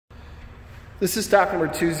This is stock number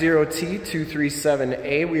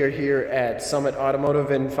 20T237A. We are here at Summit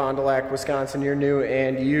Automotive in Fond du Lac, Wisconsin, your new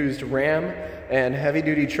and used Ram and heavy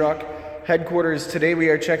duty truck headquarters. Today we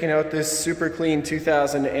are checking out this super clean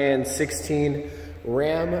 2016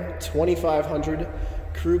 Ram 2500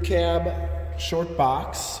 crew cab short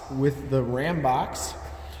box with the Ram box.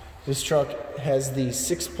 This truck has the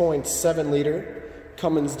 6.7 liter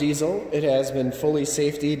Cummins diesel. It has been fully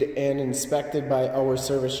safetied and inspected by our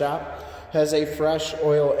service shop. Has a fresh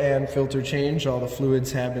oil and filter change. All the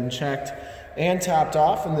fluids have been checked and topped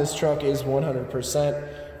off, and this truck is 100%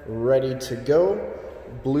 ready to go.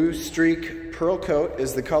 Blue streak pearl coat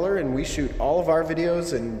is the color, and we shoot all of our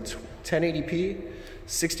videos in 1080p,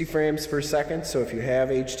 60 frames per second. So if you have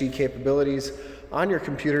HD capabilities on your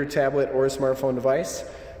computer, tablet, or smartphone device,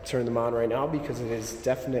 turn them on right now, because it is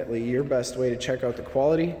definitely your best way to check out the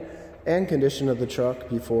quality and condition of the truck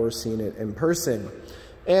before seeing it in person.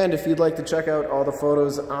 And if you'd like to check out all the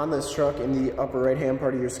photos on this truck, in the upper right hand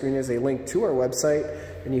part of your screen is a link to our website,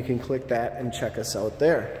 and you can click that and check us out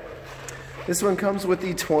there. This one comes with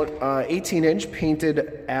the 18-inch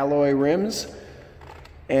painted alloy rims,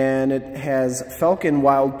 and it has Falken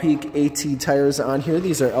Wildpeak AT tires on here.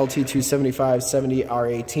 These are L.T.H.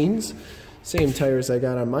 70R18s, same tires I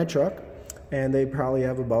got on my truck, and they probably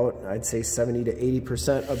have about, I'd say, 70 to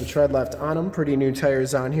 80% of the tread left on them. Pretty new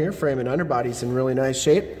tires on here. Frame and underbody's in really nice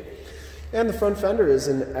shape. And the front fender is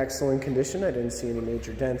in excellent condition. I didn't see any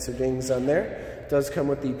major dents or dings on there. It does come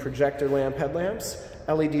with the projector lamp headlamps,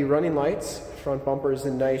 LED running lights. Front bumper is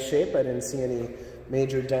in nice shape. I didn't see any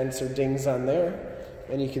major dents or dings on there.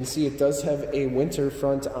 And you can see it does have a winter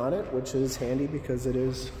front on it, which is handy because it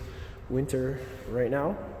is winter right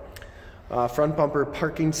now. Front bumper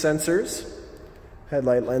parking sensors.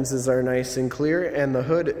 Headlight lenses are nice and clear, and the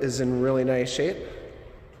hood is in really nice shape.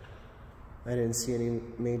 I didn't see any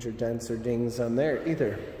major dents or dings on there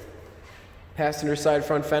either. Passenger side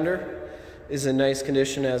front fender is in nice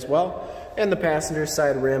condition as well, and the passenger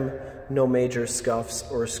side rim, no major scuffs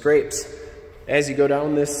or scrapes. As you go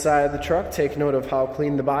down this side of the truck, take note of how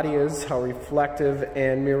clean the body is, how reflective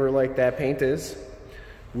and mirror-like that paint is.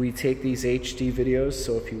 We take these HD videos,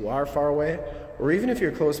 so if you are far away, or even if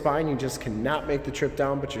you're close by and you just cannot make the trip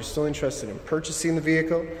down, but you're still interested in purchasing the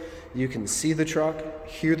vehicle, you can see the truck,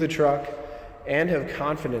 hear the truck, and have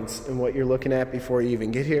confidence in what you're looking at before you even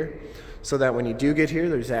get here, so that when you do get here,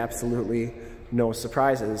 there's absolutely no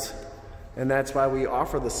surprises. And that's why we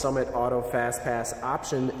offer the Summit Auto Fast Pass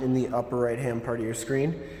option in the upper right-hand part of your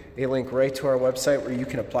screen, a link right to our website where you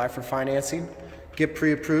can apply for financing, get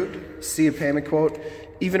pre-approved, see a payment quote,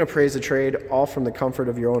 even appraise a trade, all from the comfort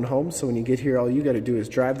of your own home. So when you get here, all you got to do is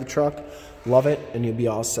drive the truck, love it, and you'll be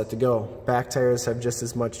all set to go. Back tires have just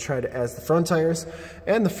as much tread as the front tires,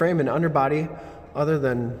 and the frame and underbody, other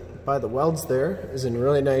than by the welds there, is in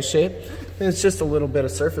really nice shape. And it's just a little bit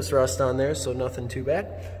of surface rust on there, so nothing too bad.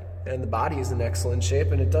 And the body is in excellent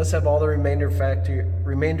shape, and it does have all the remainder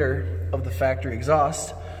of the factory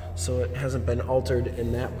exhaust, so it hasn't been altered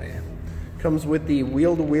in that way. Comes with the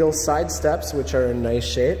wheel-to-wheel side steps, which are in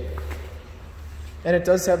nice shape. And it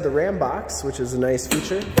does have the Ram box, which is a nice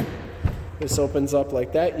feature. This opens up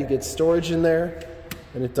like that. You get storage in there,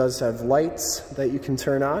 and it does have lights that you can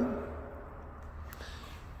turn on.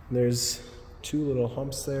 There's two little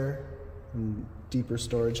humps there and deeper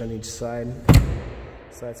storage on each side.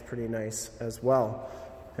 So that's pretty nice as well.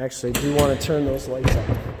 Actually, I do want to turn those lights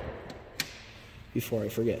off before I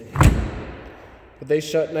forget. But they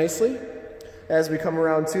shut nicely. As we come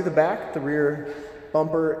around to the back, the rear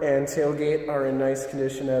bumper and tailgate are in nice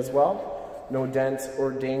condition as well. No dents or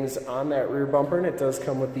dings on that rear bumper, and it does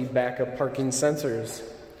come with the backup parking sensors.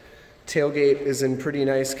 Tailgate is in pretty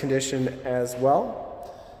nice condition as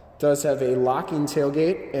well. It does have a locking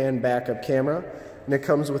tailgate and backup camera, and it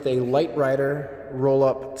comes with a Light Rider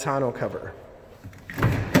roll-up tonneau cover.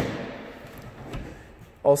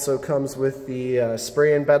 Also comes with the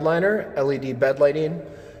spray and bed liner, LED bed lighting,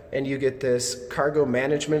 and you get this cargo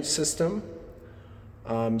management system,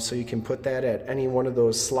 so you can put that at any one of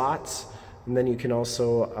those slots, and then you can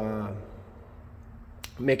also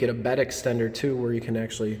make it a bed extender too, where you can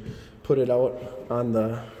actually put it out on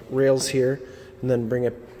the rails here and then bring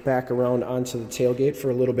it back around onto the tailgate for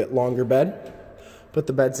a little bit longer bed. But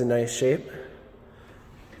the bed's in nice shape,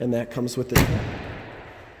 and that comes with it.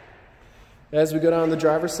 As we go down the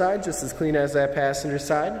driver's side, just as clean as that passenger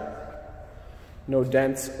side. No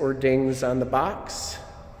dents or dings on the box.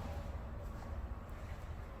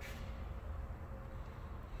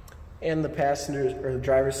 And the passenger or the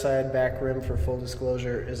driver's side back rim, for full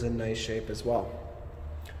disclosure, is in nice shape as well.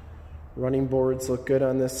 Running boards look good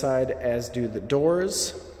on this side, as do the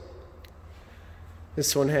doors.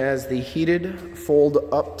 This one has the heated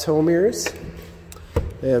fold-up tow mirrors.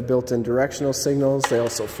 They have built-in directional signals. They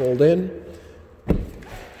also fold in.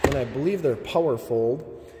 And I believe they're power fold.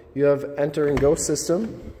 You have enter and go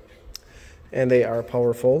system, and they are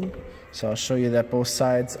power fold. So I'll show you that both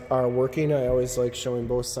sides are working. I always like showing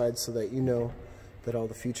both sides so that you know that all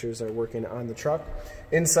the features are working on the truck.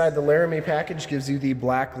 Inside the Laramie package gives you the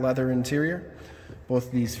black leather interior. Both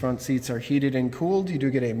of these front seats are heated and cooled. You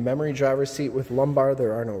do get a memory driver's seat with lumbar.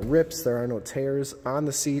 There are no rips, there are no tears on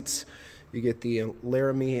the seats. You get the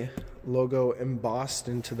Laramie logo embossed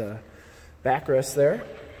into the backrest there.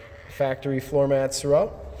 Factory floor mats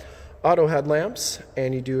throughout. Auto headlamps,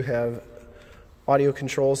 and you do have audio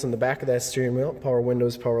controls in the back of that steering wheel, power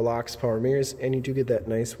windows, power locks, power mirrors, and you do get that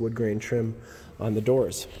nice wood grain trim on the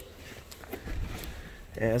doors.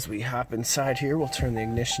 As we hop inside here, we'll turn the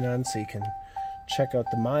ignition on so you can check out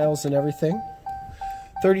the miles and everything.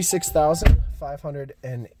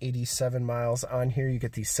 36,587 miles on here. You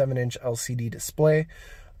get the 7-inch LCD display,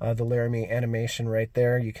 the Laramie animation right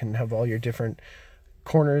there. You can have all your different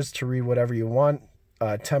corners to read whatever you want.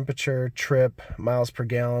 Temperature, trip, miles per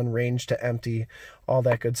gallon, range to empty, all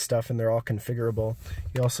that good stuff, and they're all configurable.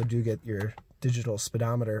 You also do get your digital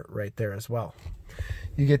speedometer right there as well.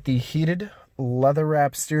 You get the heated leather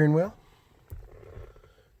wrap steering wheel,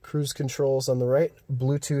 cruise controls on the right,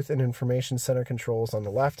 Bluetooth and information center controls on the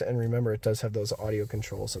left, and remember it does have those audio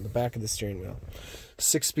controls on the back of the steering wheel.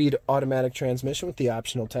 6-speed automatic transmission with the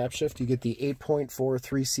optional tap shift. You get the 8.4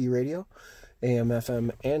 3C radio, AM,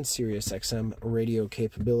 FM, and Sirius XM radio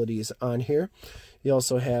capabilities on here. You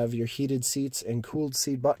also have your heated seats and cooled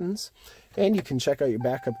seat buttons, and you can check out your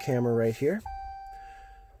backup camera right here.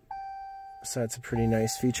 So that's a pretty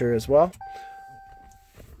nice feature as well.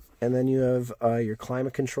 And then you have your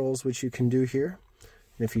climate controls, which you can do here.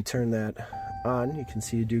 And if you turn that on, you can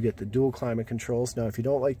see you do get the dual climate controls. Now, if you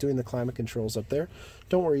don't like doing the climate controls up there,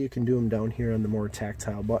 don't worry, you can do them down here on the more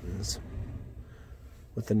tactile buttons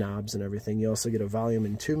with the knobs and everything. You also get a volume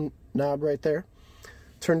and tune knob right there.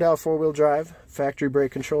 Turned out 4-wheel drive, factory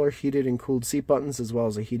brake controller, heated and cooled seat buttons, as well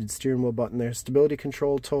as a heated steering wheel button there. Stability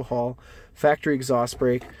control, tow haul, factory exhaust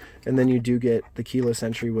brake, and then you do get the keyless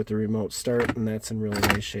entry with the remote start, and that's in really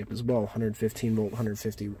nice shape as well. 115 volt,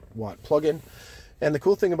 150 watt plug-in. And the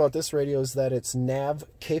cool thing about this radio is that it's nav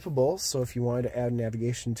capable, so if you wanted to add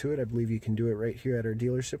navigation to it, I believe you can do it right here at our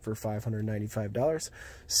dealership for $595.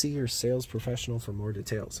 See your sales professional for more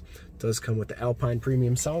details. It does come with the Alpine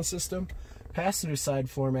premium sound system. Passenger side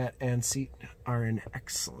floor mat and seat are in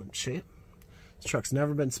excellent shape. This truck's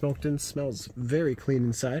never been smoked in, smells very clean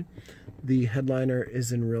inside. The headliner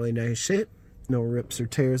is in really nice shape. No rips or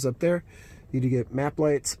tears up there. You do get map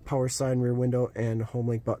lights, power side and rear window, and home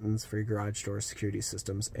link buttons for your garage door security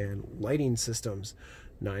systems and lighting systems.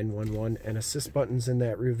 911 and assist buttons in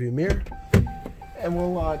that rear view mirror. And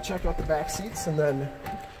we'll check out the back seats and then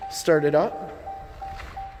start it up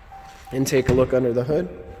and take a look under the hood.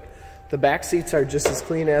 The back seats are just as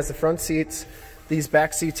clean as the front seats. These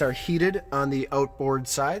back seats are heated on the outboard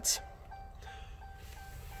sides.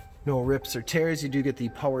 No rips or tears. You do get the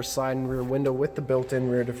power slide and rear window with the built-in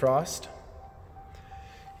rear defrost.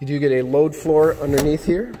 You do get a load floor underneath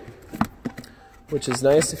here, which is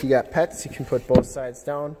nice. If you got pets, you can put both sides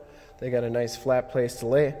down. They got a nice flat place to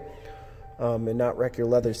lay and not wreck your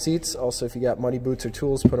leather seats. Also, if you got muddy boots or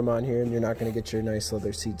tools, put them on here and you're not going to get your nice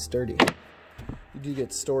leather seats dirty. You do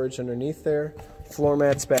get storage underneath there, floor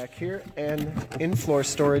mats back here, and in-floor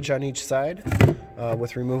storage on each side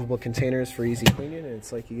with removable containers for easy cleaning. And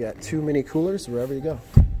it's like you got 2 mini coolers wherever you go.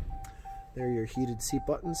 There are your heated seat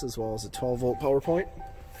buttons as well as a 12-volt power point.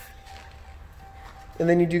 And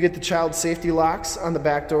then you do get the child safety locks on the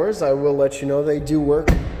back doors. I will let you know they do work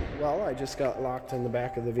well. I just got locked in the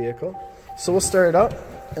back of the vehicle. So we'll start it up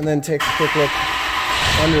and then take a quick look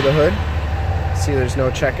under the hood. See, there's no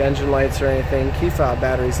check engine lights or anything. Key fob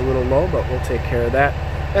battery's a little low, but we'll take care of that.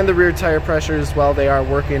 And the rear tire pressures, while they are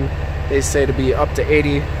working, they say to be up to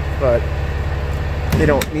 80, but they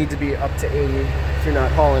don't need to be up to 80 if you're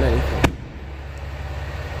not hauling anything.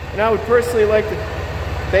 And I would personally like to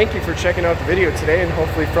thank you for checking out the video today, and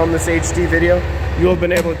hopefully from this HD video, you'll have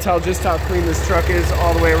been able to tell just how clean this truck is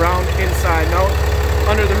all the way around, inside and out.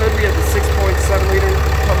 Under the hood, we have the 6.7-liter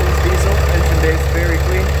Cummins diesel. Engine bay is very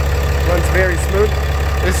clean. Runs very smooth.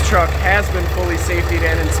 This truck has been fully safetied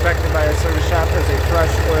and inspected by our service shop. Has a fresh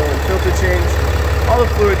oil and filter change. All the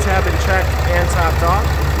fluids have been checked and topped off.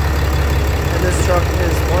 And this truck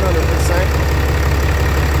is 100%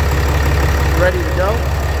 ready to go.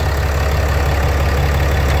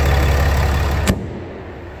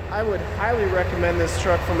 I would highly recommend this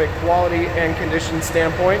truck from a quality and condition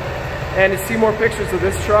standpoint. And to see more pictures of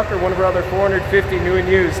this truck or one of our other 450 new and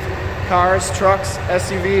used cars, trucks,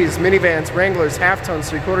 SUVs, minivans, Wranglers, half tons,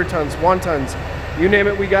 3/4 tons, 1 tons, you name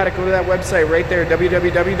it, we got it. Go to that website right there,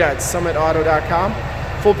 www.summitauto.com.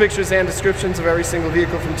 Full pictures and descriptions of every single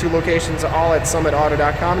vehicle from 2 locations, all at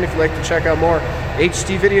summitauto.com. And if you'd like to check out more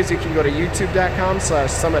HD videos, you can go to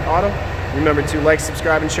youtube.com/summitauto. Remember to like,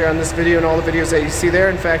 subscribe, and share on this video and all the videos that you see there.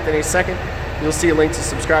 In fact, in a second, you'll see a link to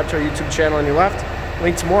subscribe to our YouTube channel on your left.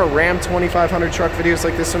 Link to more Ram 2500 truck videos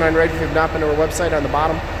like this one on right if you've not been to our website on the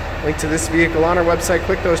bottom. Link to this vehicle on our website.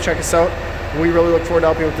 Click those, check us out. And we really look forward to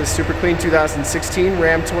helping you with this super clean 2016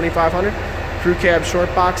 Ram 2500 Crew Cab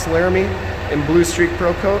Short Box Laramie in Blue Streak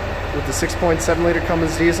Pro Coat with the 6.7 liter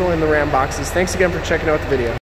Cummins diesel in the Ram boxes. Thanks again for checking out the video.